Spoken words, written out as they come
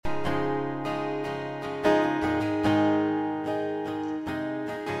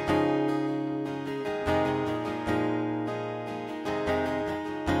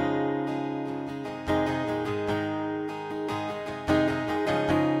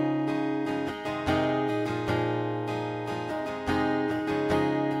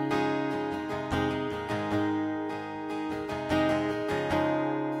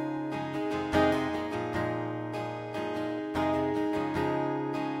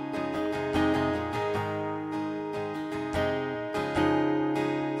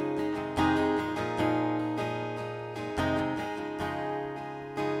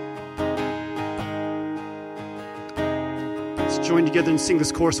join together and sing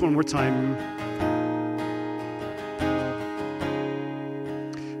this chorus one more time.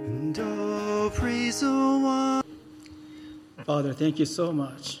 And oh, praise the one. Father, thank you so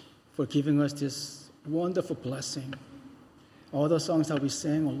much for giving us this wonderful blessing. All the songs that we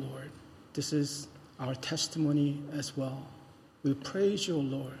sang, oh Lord, this is our testimony as well. We praise you, O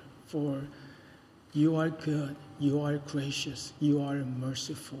Lord, for you are good, you are gracious, you are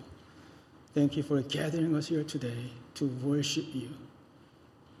merciful. Thank you for gathering us here today to worship you.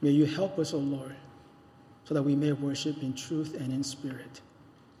 May you help us, O Lord, so that we may worship in truth and in spirit.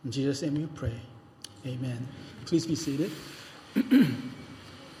 In Jesus' name we pray. Amen. Please be seated.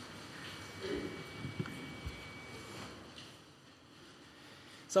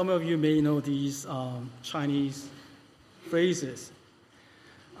 Some of you may know these Chinese phrases.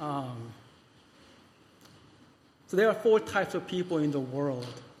 So there are 4 types of people in the world,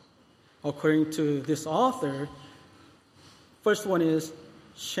 according to this author. First one is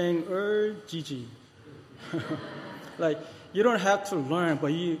Sheng Jiji. Like, you don't have to learn,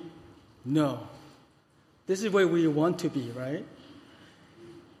 but you know. This is where we want to be, right?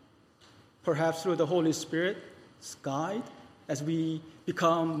 Perhaps through the Holy Spirit's guide, as we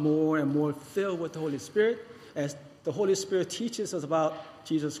become more and more filled with the Holy Spirit, as the Holy Spirit teaches us about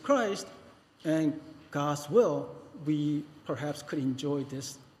Jesus Christ and God's will, we perhaps could enjoy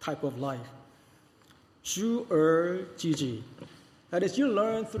this type of life. Zhu Jiji. That is, you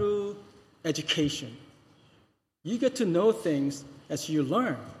learn through education. You get to know things as you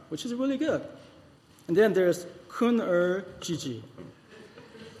learn, which is really good. And then there's Kun Jiji.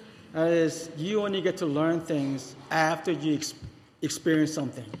 That is, you only get to learn things after you experience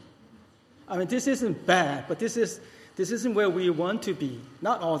something. I mean, this isn't bad, but this isn't where we want to be.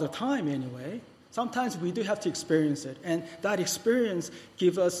 Not all the time, anyway. Sometimes we do have to experience it, and that experience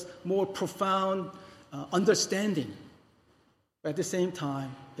gives us more profound understanding. But at the same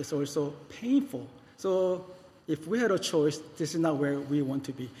time, it's also painful. So if we had a choice, this is not where we want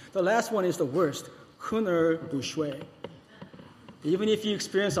to be. The last one is the worst, Kuner Bushui. Even if you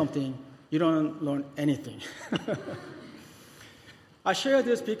experience something, you don't learn anything. I share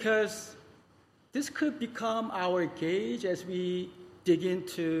this because this could become our gauge as we dig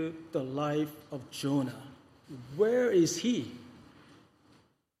into the life of Jonah. Where is he?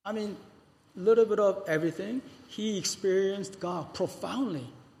 I mean, a little bit of everything. He experienced God profoundly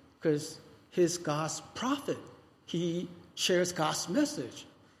because he's God's prophet. He shares God's message.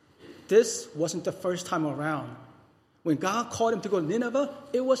 This wasn't the first time around. When God called him to go to Nineveh,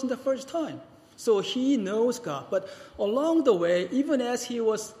 it wasn't the first time. So he knows God. But along the way, even as he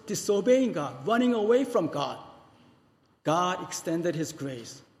was disobeying God, running away from God, God extended his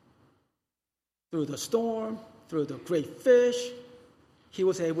grace. Through the storm, through the great fish, he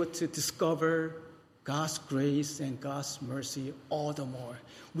was able to discover God's grace and God's mercy all the more.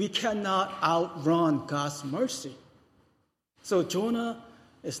 We cannot outrun God's mercy. So Jonah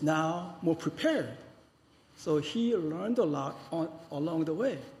is now more prepared. So he learned a lot along the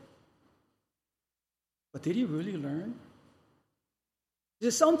way. But did he really learn?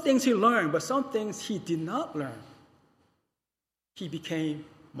 There's some things he learned, but some things he did not learn. He became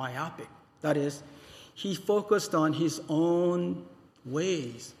myopic. That is, he focused on his own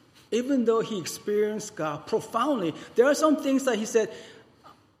ways. Even though he experienced God profoundly, there are some things that he said,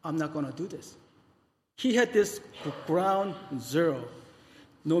 I'm not going to do this. He had this ground zero.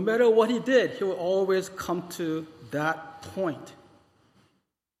 No matter what he did, he would always come to that point.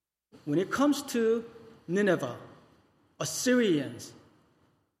 When it comes to Nineveh, Assyrians,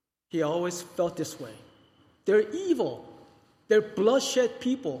 he always felt this way. They're evil. They're bloodshed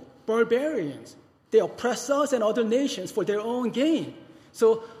people, barbarians. They oppress us and other nations for their own gain.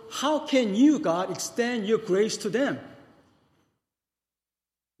 So how can you, God, extend your grace to them?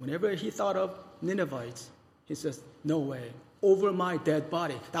 Whenever he thought of Ninevites, he says, no way, over my dead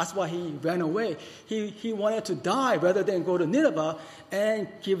body. That's why he ran away. He wanted to die rather than go to Nineveh and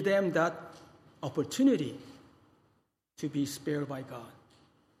give them that opportunity to be spared by God.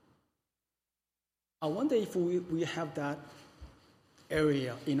 I wonder if we have that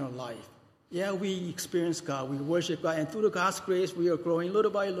area in our life. Yeah, we experience God, we worship God, and through God's grace, we are growing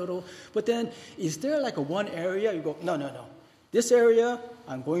little by little. But then, is there like a one area you go, no. This area,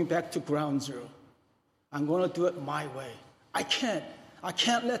 I'm going back to ground zero. I'm going to do it my way. I can't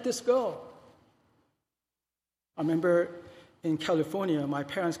let this go. I remember in California, my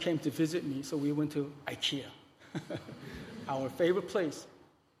parents came to visit me, so we went to IKEA, our favorite place.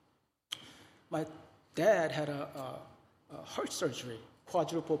 My dad had a heart surgery,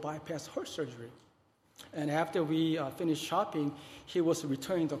 quadruple bypass heart surgery. And after we finished shopping, he was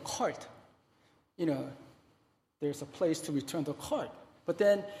returning the cart. there's a place to return the cart. But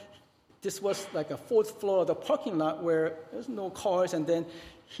then this was like a fourth floor of the parking lot where there's no cars, and then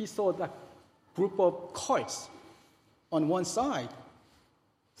he saw that group of carts on one side.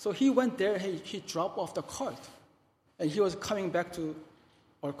 So he went there, he dropped off the cart, and he was coming back to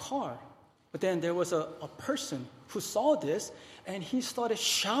our car. But then there was a person who saw this, and he started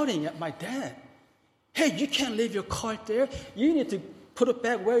shouting at my dad, "Hey, you can't leave your cart there. You need to put it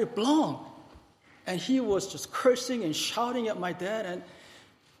back where it belongs." And he was just cursing and shouting at my dad,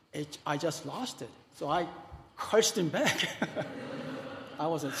 and I just lost it. So I cursed him back. I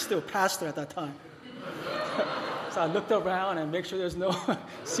was still pastor at that time. So I looked around and make sure there's no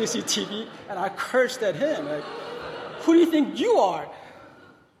CCTV, and I cursed at him. Like, "Who do you think you are?"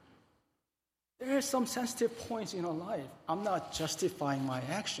 There are some sensitive points in our life. I'm not justifying my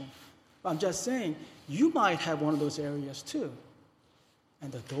action, but I'm just saying you might have one of those areas too.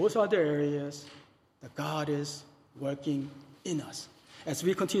 And those are the areas that God is working in us. As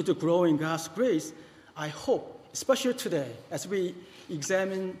we continue to grow in God's grace, I hope, especially today, as we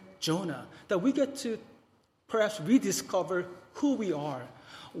examine Jonah, that we get to perhaps rediscover who we are.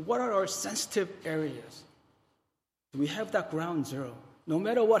 What are our sensitive areas? Do we have that ground zero? No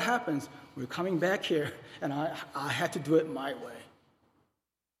matter what happens, we're coming back here, and I had to do it my way.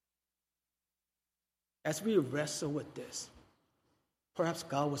 As we wrestle with this, perhaps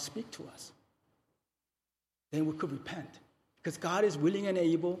God will speak to us. Then we could repent. Because God is willing and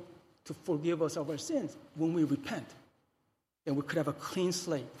able to forgive us of our sins when we repent. Then we could have a clean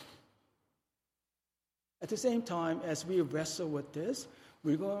slate. At the same time, as we wrestle with this,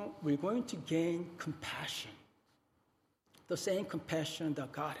 we're going to gain compassion. The same compassion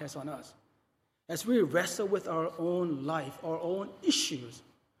that God has on us. As we wrestle with our own life, our own issues,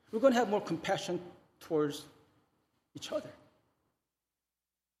 we're going to have more compassion towards each other.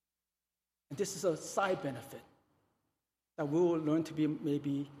 And this is a side benefit, that we will learn to be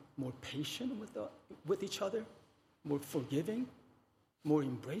maybe more patient with each other, more forgiving, more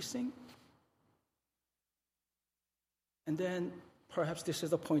embracing. And then perhaps this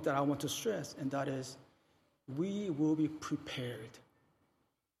is the point that I want to stress, and that is we will be prepared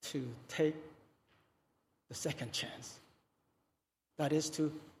to take the second chance. That is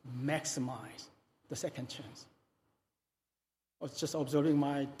to maximize the second chance. I was just observing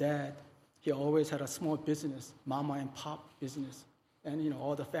my dad. He always had a small business, mama and pop business, and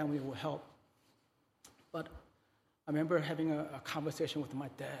all the family will help. But I remember having a conversation with my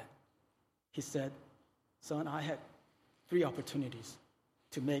dad. He said, "Son, I had 3 opportunities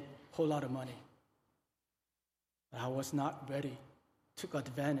to make a whole lot of money. But I was not ready to take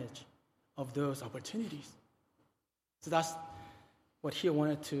advantage of those opportunities." So that's what he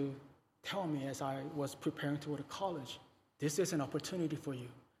wanted to tell me as I was preparing to go to college. This is an opportunity for you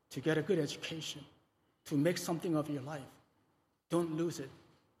to get a good education, to make something of your life. Don't lose it.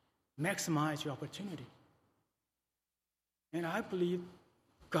 Maximize your opportunity. And I believe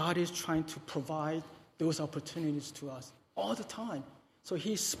God is trying to provide those opportunities to us all the time. So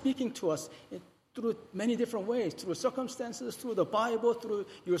he's speaking to us through many different ways, through circumstances, through the Bible, through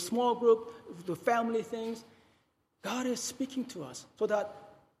your small group, through family things. God is speaking to us so that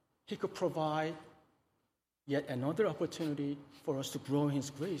he could provide yet another opportunity for us to grow in his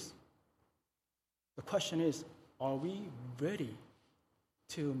grace. The question is, are we ready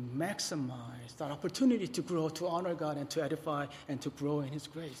to maximize that opportunity to grow, to honor God, and to edify, and to grow in his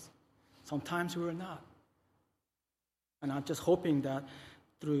grace? Sometimes we're not. And I'm just hoping that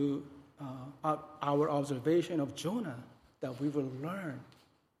through our observation of Jonah, that we will learn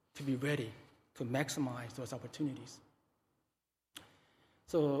to be ready to maximize those opportunities.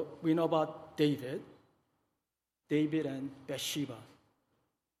 So we know about David and Bathsheba.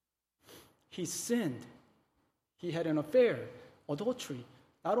 He sinned. He had an affair, adultery.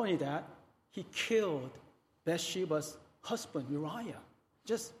 Not only that, he killed Bathsheba's husband, Uriah.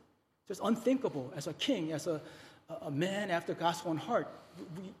 Just unthinkable as a king, as a man after God's own heart.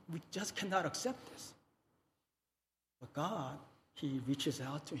 We just cannot accept this. But God, he reaches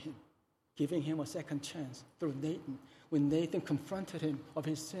out to him, giving him a second chance through Nathan. When Nathan confronted him of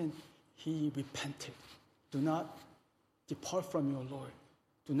his sin, he repented. Do not depart from your Lord.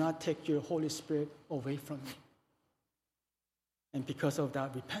 Do not take your Holy Spirit away from me. And because of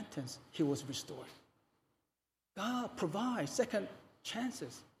that repentance, he was restored. God provides second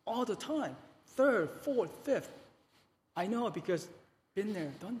chances all the time. 3rd, 4th, 5th. I know because been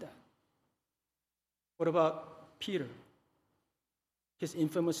there, done that. What about Peter? His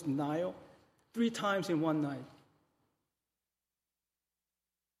infamous denial 3 times in one night.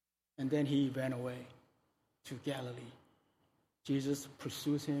 And then he ran away to Galilee. Jesus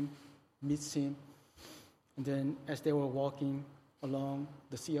pursues him, meets him, And then as they were walking along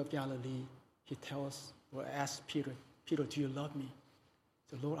the Sea of Galilee, he tells or asks Peter, Peter, do you love me? He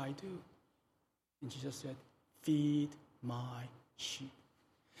said, Lord, I do. And Jesus said, feed my sheep.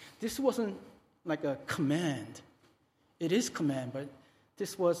 This wasn't like a command. It is command, but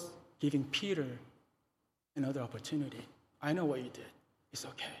this was giving Peter another opportunity. I know what you did. It's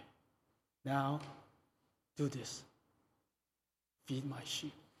okay. Now, do this. Feed my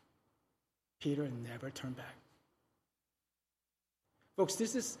sheep. Peter never turned back. Folks,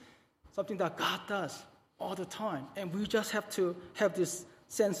 this is something that God does all the time. And we just have to have this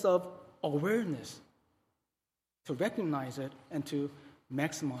sense of awareness to recognize it and to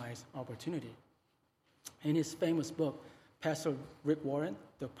maximize opportunity. In his famous book, Pastor Rick Warren,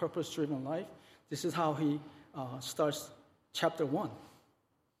 The Purpose-Driven Life, this is how he starts chapter 1.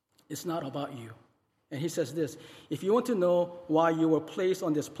 It's not about you. And he says this, if you want to know why you were placed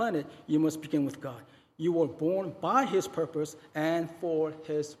on this planet, you must begin with God. You were born by his purpose and for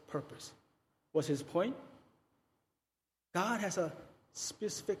his purpose. What's his point? God has a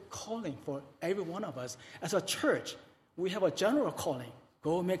specific calling for every one of us. As a church, we have a general calling.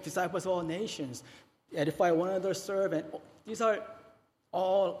 Go make disciples of all nations, edify one another, serve. And these are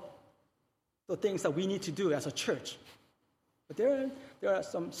all the things that we need to do as a church. But there are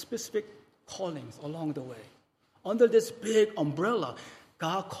some specific callings along the way. Under this big umbrella,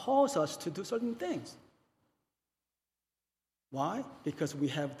 God calls us to do certain things. Why? Because we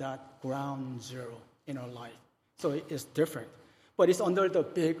have that ground zero in our life. So it's different. But it's under the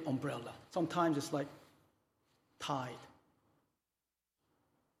big umbrella. Sometimes it's like tide.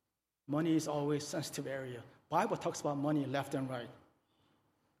 Money is always a sensitive area. Bible talks about money left and right.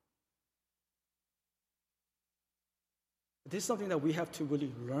 This is something that we have to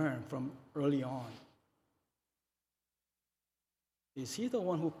really learn from early on. Is he the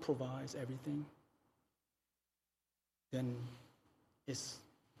one who provides everything? Then it's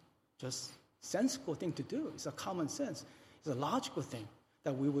just a sensible thing to do. It's a common sense. It's a logical thing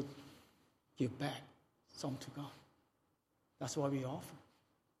that we would give back some to God. That's why we offer.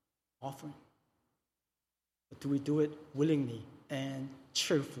 Offering. But do we do it willingly and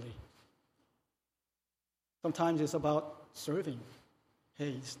cheerfully? Sometimes it's about serving.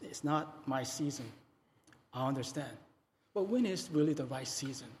 Hey, it's not my season. I understand. But when is really the right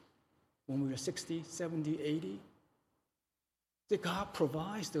season? When we are 60, 70, 80? That God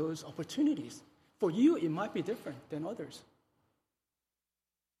provides those opportunities. For you, it might be different than others.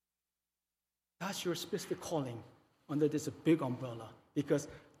 That's your specific calling under this big umbrella. Because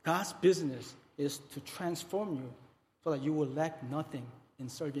God's business is to transform you so that you will lack nothing in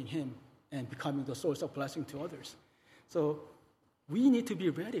serving him and becoming the source of blessing to others. So we need to be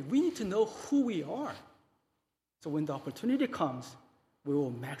ready. We need to know who we are. So when the opportunity comes, we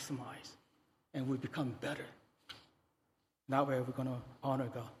will maximize and we become better. That way we're going to honor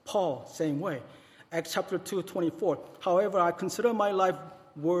God. Paul, same way. Acts chapter 2:24. However, I consider my life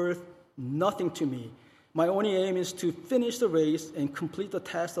worth nothing to me. My only aim is to finish the race and complete the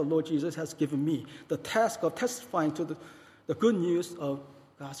task the Lord Jesus has given me, the task of testifying to the good news of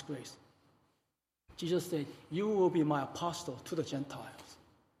God's grace. Jesus said, you will be my apostle to the Gentiles.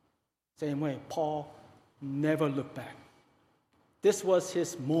 Same way, Paul never looked back. This was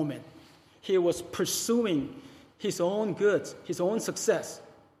his moment. He was pursuing his own goods, his own success.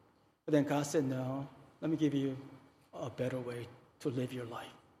 But then God said, no, let me give you a better way to live your life.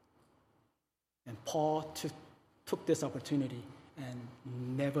 And Paul took this opportunity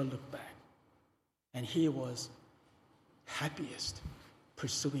and never looked back. And he was happiest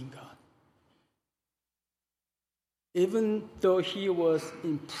pursuing God. Even though he was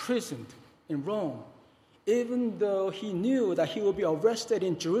imprisoned in Rome, even though he knew that he would be arrested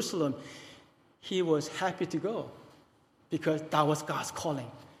in Jerusalem, he was happy to go because that was God's calling,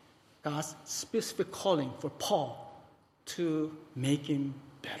 God's specific calling for Paul to make him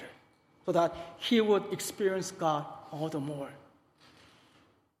better, so that he would experience God all the more.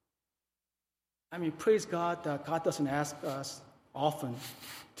 I mean, praise God that God doesn't ask us often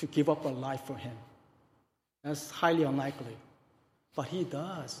to give up our life for him. That's highly unlikely. But he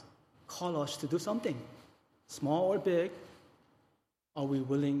does call us to do something, small or big. Are we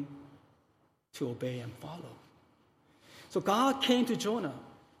willing to obey and follow? So God came to Jonah.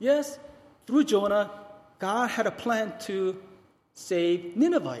 Yes, through Jonah, God had a plan to save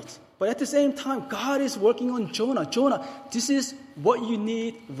Ninevites. But at the same time, God is working on Jonah. Jonah, this is what you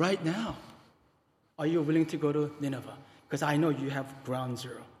need right now. Are you willing to go to Nineveh? Because I know you have ground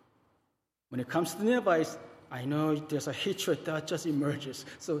zero. When it comes to the Ninevites, I know there's a hatred that just emerges.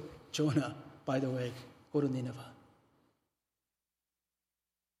 So Jonah, by the way, go to Nineveh.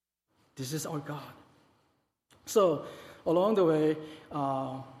 This is our God. So along the way,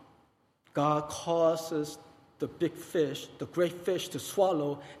 God causes the big fish, the great fish, to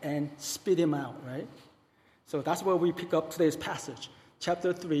swallow and spit him out, right? So that's where we pick up today's passage,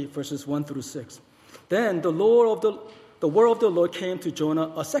 chapter 3, verses 1 through 6. Then the word of the Lord came to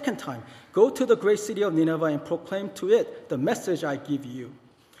Jonah a second time. Go to the great city of Nineveh and proclaim to it the message I give you.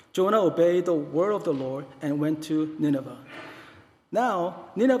 Jonah obeyed the word of the Lord and went to Nineveh. Now,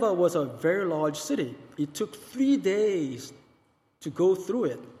 Nineveh was a very large city. It took 3 days to go through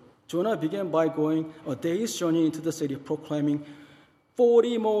it. Jonah began by going a day's journey into the city, proclaiming,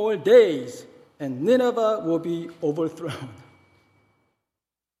 40 more days, and Nineveh will be overthrown.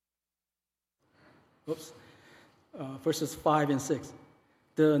 Verses 5 and 6.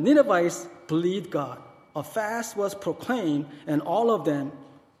 The Ninevites believed God. A fast was proclaimed, and all of them,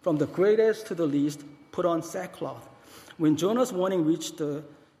 from the greatest to the least, put on sackcloth. When Jonah's warning reached the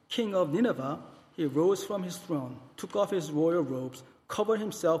king of Nineveh, he rose from his throne, took off his royal robes, covered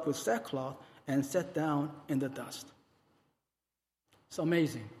himself with sackcloth, and sat down in the dust. It's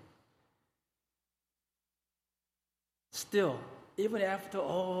amazing. Still, even after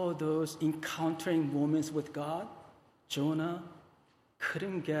all those encountering moments with God, Jonah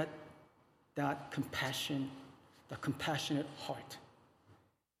couldn't get that compassion, the compassionate heart.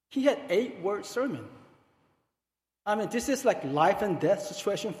 He had 8-word sermon. I mean, this is like life and death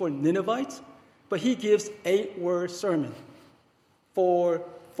situation for Ninevites, but he gives 8-word sermon. For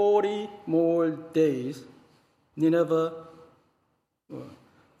 40 more days,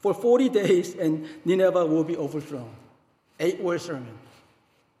 for 40 days, and Nineveh will be overthrown. 8-word sermon.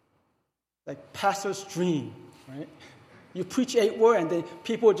 Like pastor's dream, right? You preach 8 words, and then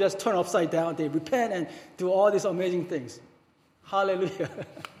people just turn upside down. They repent and do all these amazing things. Hallelujah.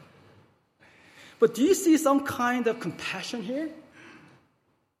 But do you see some kind of compassion here?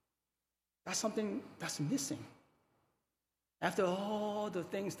 That's something that's missing. After all the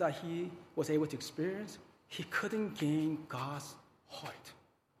things that he was able to experience, he couldn't gain God's heart.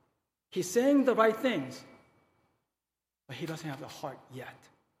 He's saying the right things, but he doesn't have the heart yet.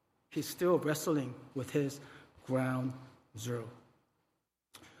 He's still wrestling with his ground zero.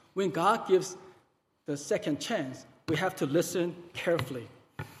 When God gives the second chance, we have to listen carefully.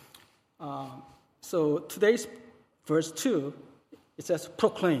 So today's verse 2, it says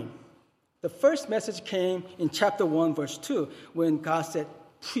proclaim. The first message came in chapter 1, verse 2, when God said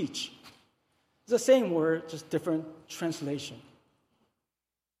preach. It's the same word, just different translation.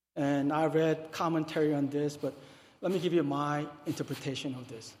 And I read commentary on this, but let me give you my interpretation of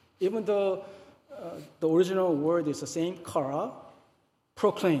this. Even though the original word is the same, kara,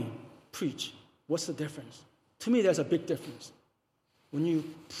 proclaim, preach. What's the difference? To me, there's a big difference. When you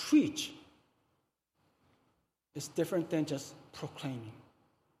preach, it's different than just proclaiming.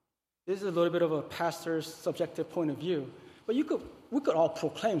 This is a little bit of a pastor's subjective point of view, but we could all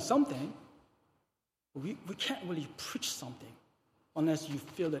proclaim something. But we can't really preach something unless you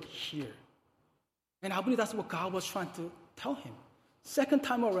feel it here. And I believe that's what God was trying to tell him. Second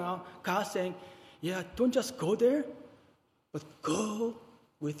time around, God saying, yeah, don't just go there, but go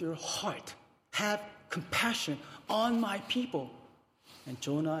with your heart. Have compassion on my people. And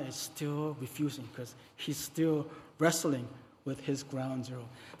Jonah is still refusing because he's still wrestling with his ground zero.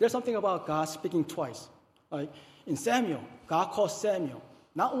 There's something about God speaking twice. Like in Samuel, God calls Samuel,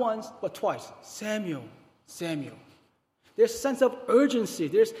 not once, but twice. Samuel, Samuel. There's a sense of urgency.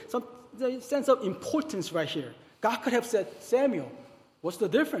 There's a sense of importance right here. God could have said, Samuel, what's the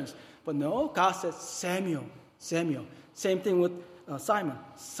difference? But no, God says, Samuel, Samuel. Same thing with Simon.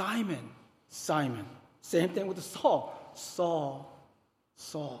 Simon, Simon. Same thing with Saul. Saul,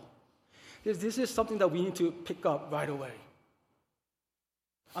 Saul. This is something that we need to pick up right away.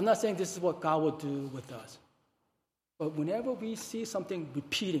 I'm not saying this is what God will do with us. But whenever we see something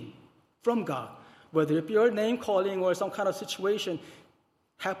repeating from God, whether it be your name calling or some kind of situation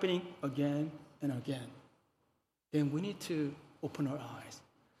happening again and again, then we need to open our eyes.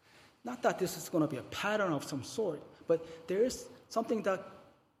 Not that this is going to be a pattern of some sort, but there is something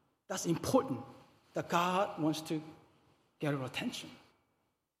that's important that God wants to get our attention.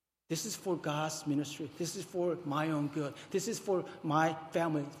 This is for God's ministry. This is for my own good. This is for my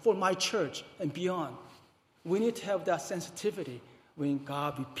family, for my church, and beyond. We need to have that sensitivity when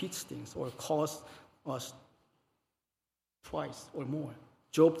God repeats things or calls us twice or more.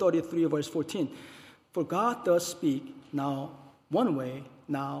 Job 33, verse 14. For God does speak now one way,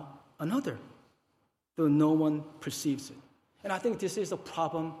 now another, though no one perceives it. And I think this is a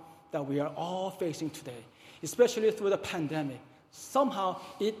problem that we are all facing today, especially through the pandemic. Somehow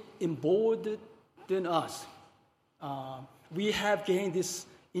it emboldened us. We have gained this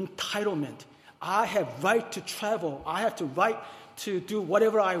entitlement. I have right to travel. I have the right to do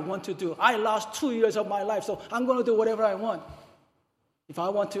whatever I want to do. I lost 2 years of my life, so I'm going to do whatever I want. If I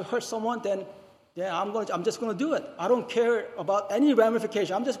want to hurt someone, then I'm just going to do it. I don't care about any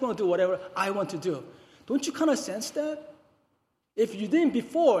ramification. I'm just going to do whatever I want to do. Don't you kind of sense that? If you didn't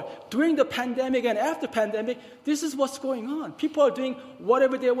before, during the pandemic and after pandemic, this is what's going on. People are doing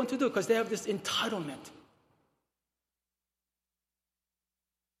whatever they want to do because they have this entitlement.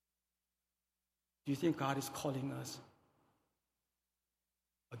 Do you think God is calling us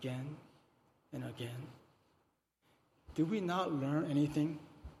again and again? Did we not learn anything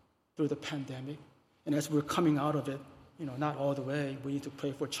through the pandemic? And as we're coming out of it, not all the way, we need to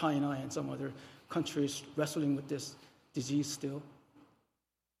pray for China and some other countries wrestling with this disease still.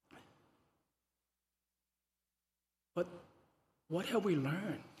 But what have we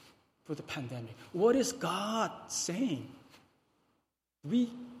learned through the pandemic? What is God saying? We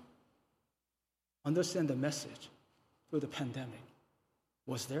understand the message through the pandemic.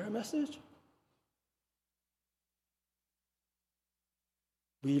 Was there a message?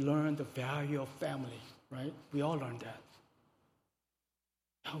 We learned the value of family, right? We all learned that.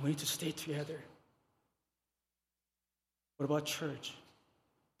 How we need to stay together. What about church?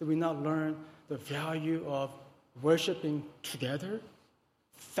 Did we not learn the value of worshiping together,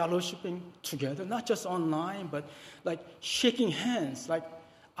 fellowshipping together, not just online, but like shaking hands? Like,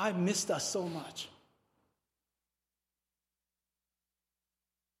 I miss that so much.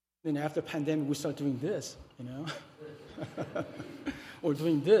 Then after pandemic, we start doing this, or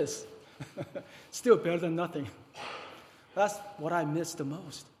doing this. Still better than nothing. That's what I miss the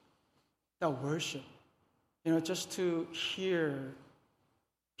most, that worship. Just to hear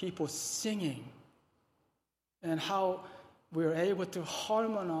people singing and how we're able to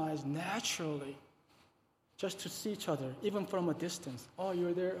harmonize naturally just to see each other, even from a distance. Oh,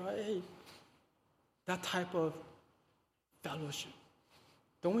 you're there. Hey. That type of fellowship.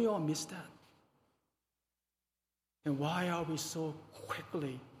 Don't we all miss that? And why are we so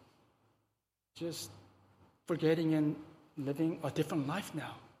quickly just forgetting and living a different life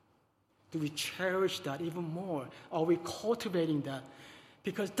now? Do we cherish that even more? Are we cultivating that?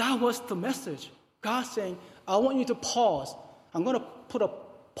 Because that was the message. God saying, I want you to pause. I'm going to put a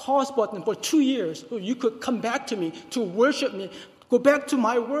pause button for 2 years so you could come back to me, to worship me, go back to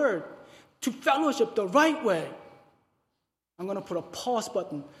my word, to fellowship the right way. I'm going to put a pause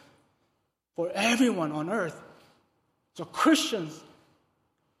button for everyone on earth so Christians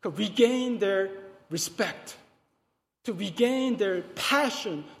could regain their respect, to regain their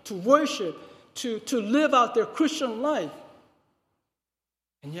passion, to worship, to live out their Christian life.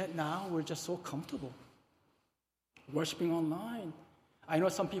 And yet now we're just so comfortable worshiping online. I know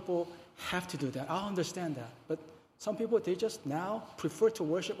some people have to do that. I understand that. But some people, they just now prefer to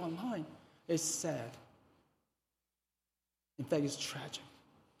worship online. It's sad. In fact, it's tragic.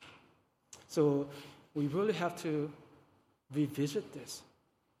 So we really have to revisit this,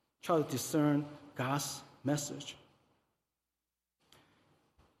 try to discern God's message.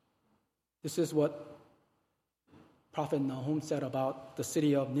 This is what Prophet Nahum said about the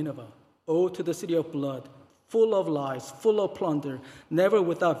city of Nineveh. Woe to the city of blood, full of lies, full of plunder, never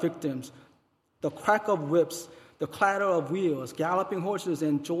without victims. The crack of whips, the clatter of wheels, galloping horses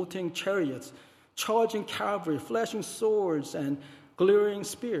and jolting chariots, charging cavalry, flashing swords and glittering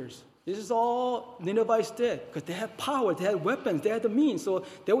spears. This is all Ninevites did because they had power, they had weapons, they had the means. So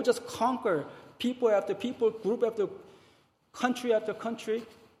they would just conquer people after people, group after country.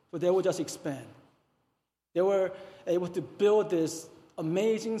 So they would just expand. They were able to build this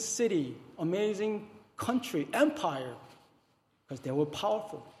amazing city, amazing country, empire, because they were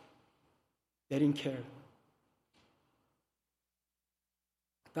powerful. They didn't care.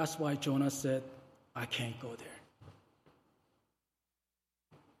 That's why Jonah said, I can't go there.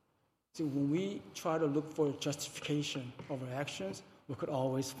 See, when we try to look for justification of our actions, we could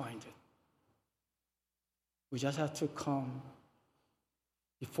always find it. We just have to come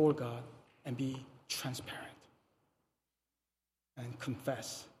before God and be transparent and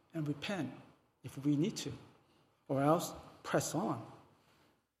confess and repent if we need to, or else press on.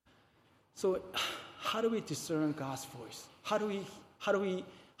 So how do we discern God's voice? How do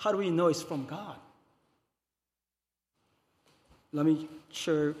we know it's from God? Let me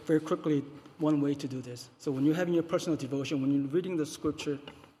share very quickly one way to do this. So when you're having your personal devotion, when you're reading the scripture,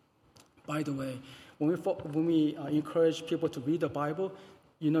 by the way, when we encourage people to read the Bible,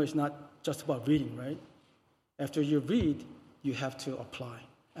 it's not just about reading, right? After you read, you have to apply.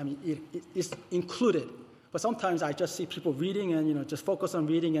 I mean, it's included. But sometimes I just see people reading and, just focus on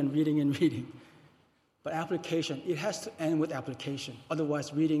reading and reading and reading. But application, it has to end with application.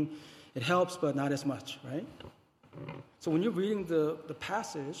 Otherwise, reading It helps, but not as much, right? So when you're reading the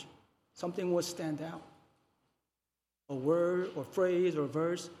passage, something will stand out. A word or phrase or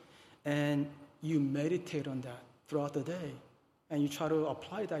verse, and you meditate on that throughout the day, and you try to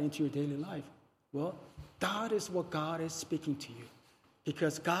apply that into your daily life. Well, that is what God is speaking to you,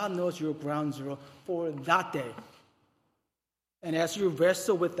 because God knows your ground zero for that day. And as you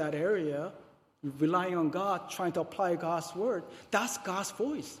wrestle with that area, you're relying on God, trying to apply God's word, that's God's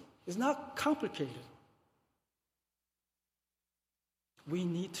voice. It's not complicated. We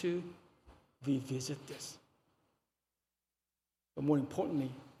need to revisit this. But more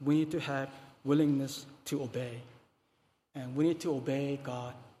importantly, we need to have willingness to obey. And we need to obey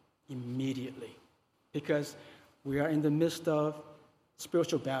God immediately. Because we are in the midst of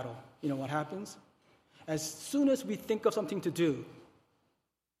spiritual battle. You know what happens? As soon as we think of something to do,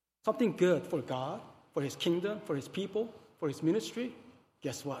 something good for God, for His kingdom, for His people, for His ministry,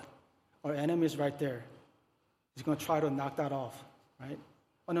 guess what? Our enemy is right there. He's going to try to knock that off, right?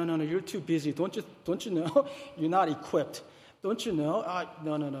 Oh, no, you're too busy. Don't you know? You're not equipped. Don't you know?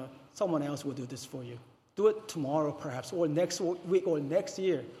 No. Someone else will do this for you. Do it tomorrow, perhaps, or next week, or next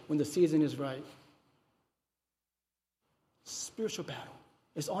year, when the season is right. Spiritual battle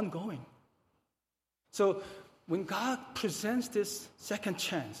is ongoing. So when God presents this second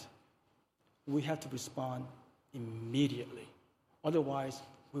chance, we have to respond immediately. Otherwise,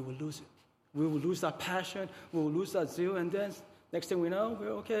 we will lose it. We will lose that passion. We will lose that zeal. And then next thing we know, we're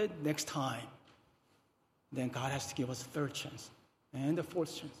okay, next time. Then God has to give us a third chance, and the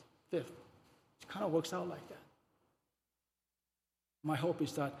fourth chance, fifth. It kind of works out like that. My hope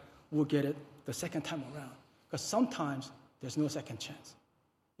is that we'll get it the second time around, because sometimes there's no second chance.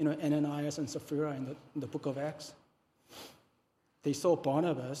 You know, Ananias and Sapphira in the book of Acts, they saw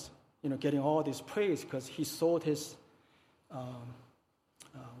Barnabas, getting all this praise because he sold his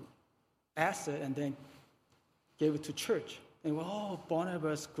asset and then gave it to church. And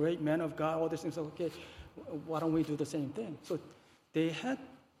Barnabas, great man of God, all these things. Okay, why don't we do the same thing? So they had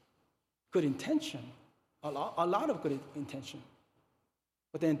good intention, a lot of good intention.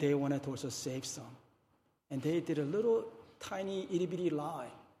 But then they wanted to also save some. And they did a little tiny itty-bitty lie.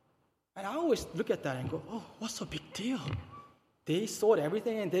 And I always look at that and go, what's the big deal? They sold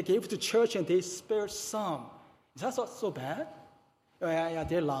everything and they gave it to church and they spared some. Is that so bad? Yeah,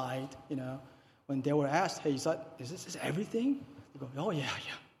 they lied, When they were asked, hey, is this everything? They go, yeah.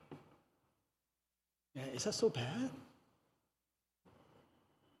 Yeah, is that so bad?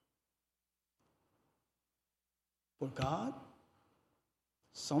 For God,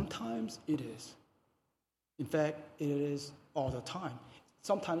 sometimes it is. In fact, it is all the time.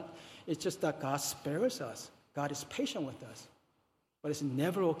 Sometimes it's just that God spares us. God is patient with us. But it's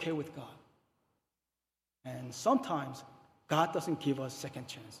never okay with God. And sometimes God doesn't give us second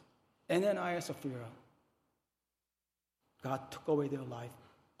chance. Ananias and Sapphira, God took away their life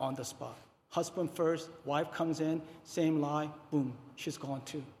on the spot. Husband first, wife comes in, same lie, boom, she's gone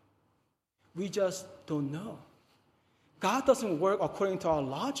too. We just don't know. God doesn't work according to our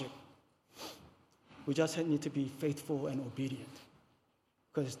logic. We just need to be faithful and obedient,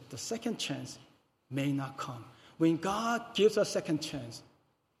 because the second chance may not come. When God gives us second chance,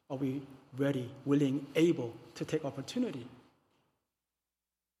 are we ready, willing, able to take opportunity?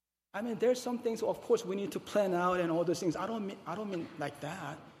 I mean, there's some things, of course, we need to plan out and all those things. I don't mean like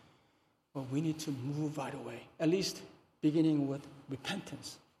that. But we need to move right away, at least beginning with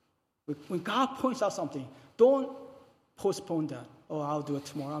repentance. When God points out something, don't postpone that. I'll do it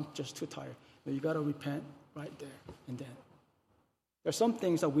tomorrow. I'm just too tired. No, you got to repent right there and then. There are some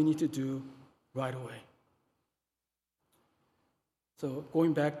things that we need to do right away. So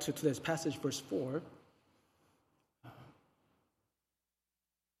going back to today's passage, verse 4,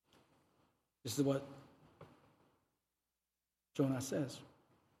 this is what Jonah says.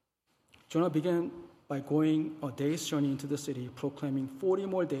 Jonah began by going a day's journey into the city, proclaiming 40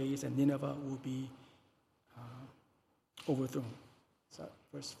 more days and Nineveh will be overthrown. Is that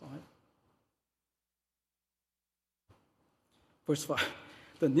verse 5? Verse 5.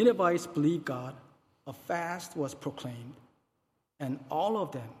 The Ninevites believed God. A fast was proclaimed, and all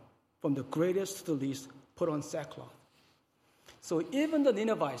of them, from the greatest to the least, put on sackcloth. So even the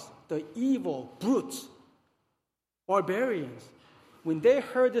Ninevites, the evil brutes, barbarians, when they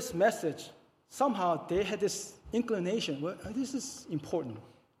heard this message, somehow they had this inclination, well, this is important.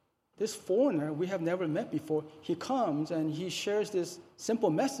 This foreigner we have never met before, he comes and he shares this simple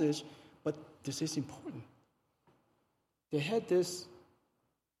message, but this is important. They had this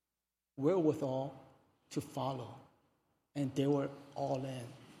wherewithal to follow, and they were all in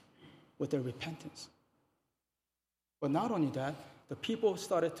with their repentance. But not only that, the people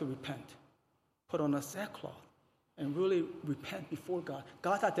started to repent, put on a sackcloth, and really repent before God.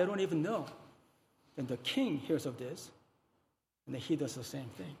 God thought they don't even know. Then the king hears of this, and then he does the same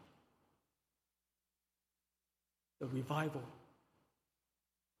thing. The revival.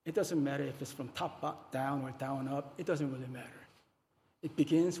 It doesn't matter if it's from top down or down up. It doesn't really matter. It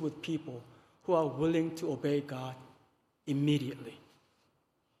begins with people who are willing to obey God immediately.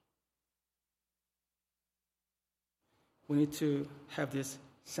 We need to have this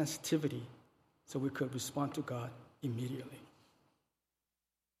sensitivity so we could respond to God immediately.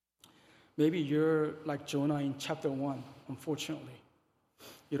 Maybe you're like Jonah in chapter 1, unfortunately.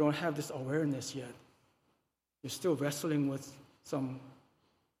 You don't have this awareness yet. You're still wrestling with some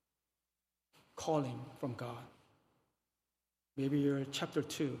calling from God. Maybe you're chapter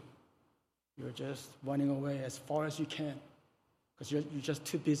 2. You're just running away as far as you can because you're just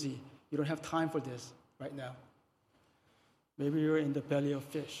too busy. You don't have time for this right now. Maybe you're in the belly of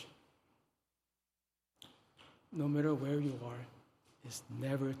fish. No matter where you are, it's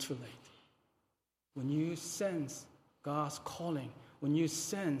never too late. When you sense God's calling, when you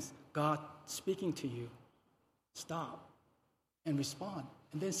sense God speaking to you, stop and respond,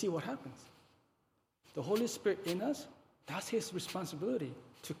 and then see what happens. The Holy Spirit in us, that's His responsibility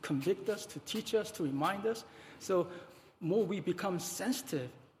to convict us, to teach us, to remind us. So more we become sensitive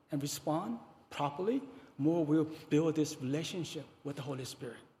and respond properly, more we'll build this relationship with the Holy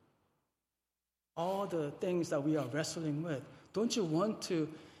Spirit. All the things that we are wrestling with, don't you want to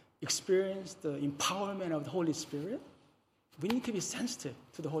experience the empowerment of the Holy Spirit? We need to be sensitive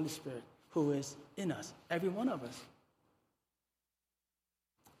to the Holy Spirit who is in us, every one of us.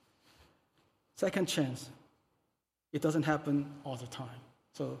 Second chance, it doesn't happen all the time.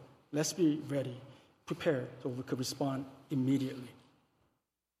 So let's be ready, prepared, so we could respond immediately.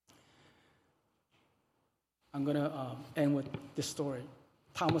 I'm going to end with this story.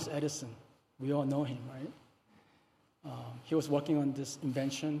 Thomas Edison, we all know him, right? He was working on this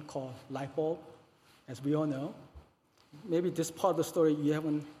invention called light bulb, as we all know. Maybe this part of the story you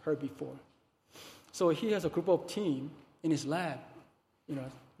haven't heard before. So he has a group of team in his lab,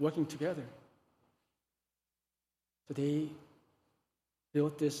 working together. So they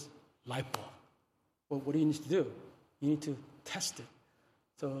built this light bulb. Well, what do you need to do? You need to test it.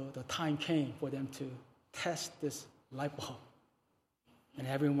 So the time came for them to test this light bulb. And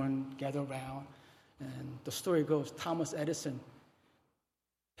everyone gathered around. And the story goes, Thomas Edison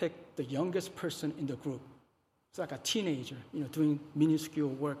picked the youngest person in the group. It's like a teenager, doing minuscule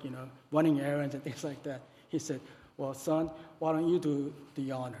work, running errands and things like that. He said, well, son, why don't you do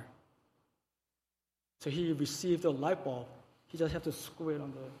the honor? So he received the light bulb. He just had to screw it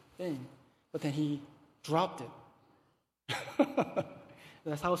on the thing. But then he dropped it.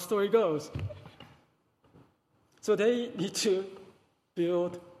 That's how the story goes. So they need to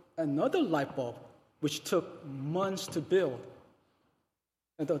build another light bulb, which took months to build.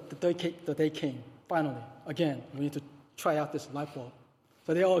 And the day came, finally. Again, we need to try out this light bulb.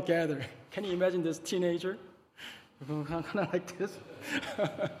 So they all gather. Can you imagine this teenager? Kind of like this.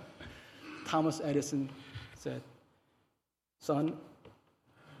 Thomas Edison said, son,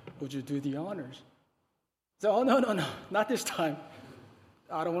 would you do the honors? So, oh, no, not this time.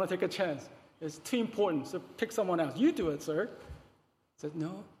 I don't want to take a chance. It's too important, so pick someone else. You do it, sir. He said,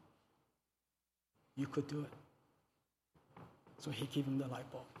 no, you could do it. So he gave him the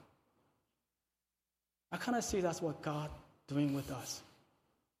light bulb. I kind of see that's what God doing with us.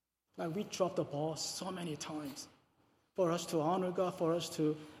 Like we drop the ball so many times. For us to honor God, for us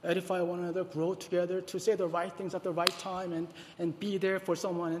to edify one another, grow together, to say the right things at the right time and be there for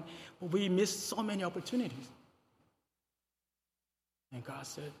someone. And we miss so many opportunities. And God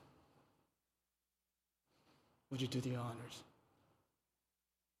said, would you do the honors?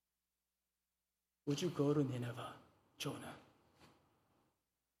 Would you go to Nineveh, Jonah?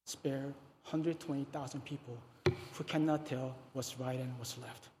 Spare 120,000 people who cannot tell what's right and what's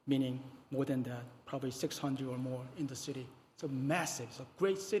left. Meaning more than that, probably 600 or more in the city. It's a massive, it's a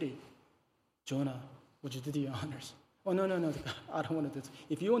great city. Jonah, would you do the honors? Oh, no, I don't want to do this.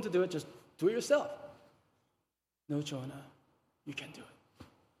 If you want to do it, just do it yourself. No, Jonah, you can do it.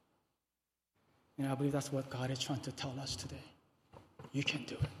 And I believe that's what God is trying to tell us today. You can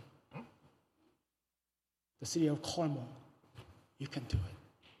do it. The city of Carmel, you can do it.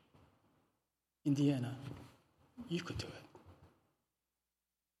 Indiana, you could do it.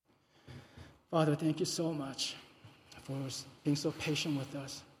 Father, thank you so much for being so patient with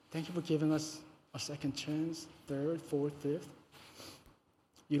us. Thank you for giving us a second chance, third, fourth, fifth.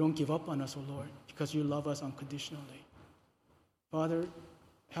 You don't give up on us, O Lord, because you love us unconditionally. Father,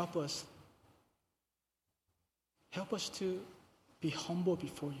 help us. Help us to be humble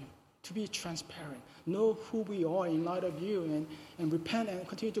before you, to be transparent, know who we are in light of you, and repent and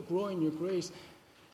continue to grow in your grace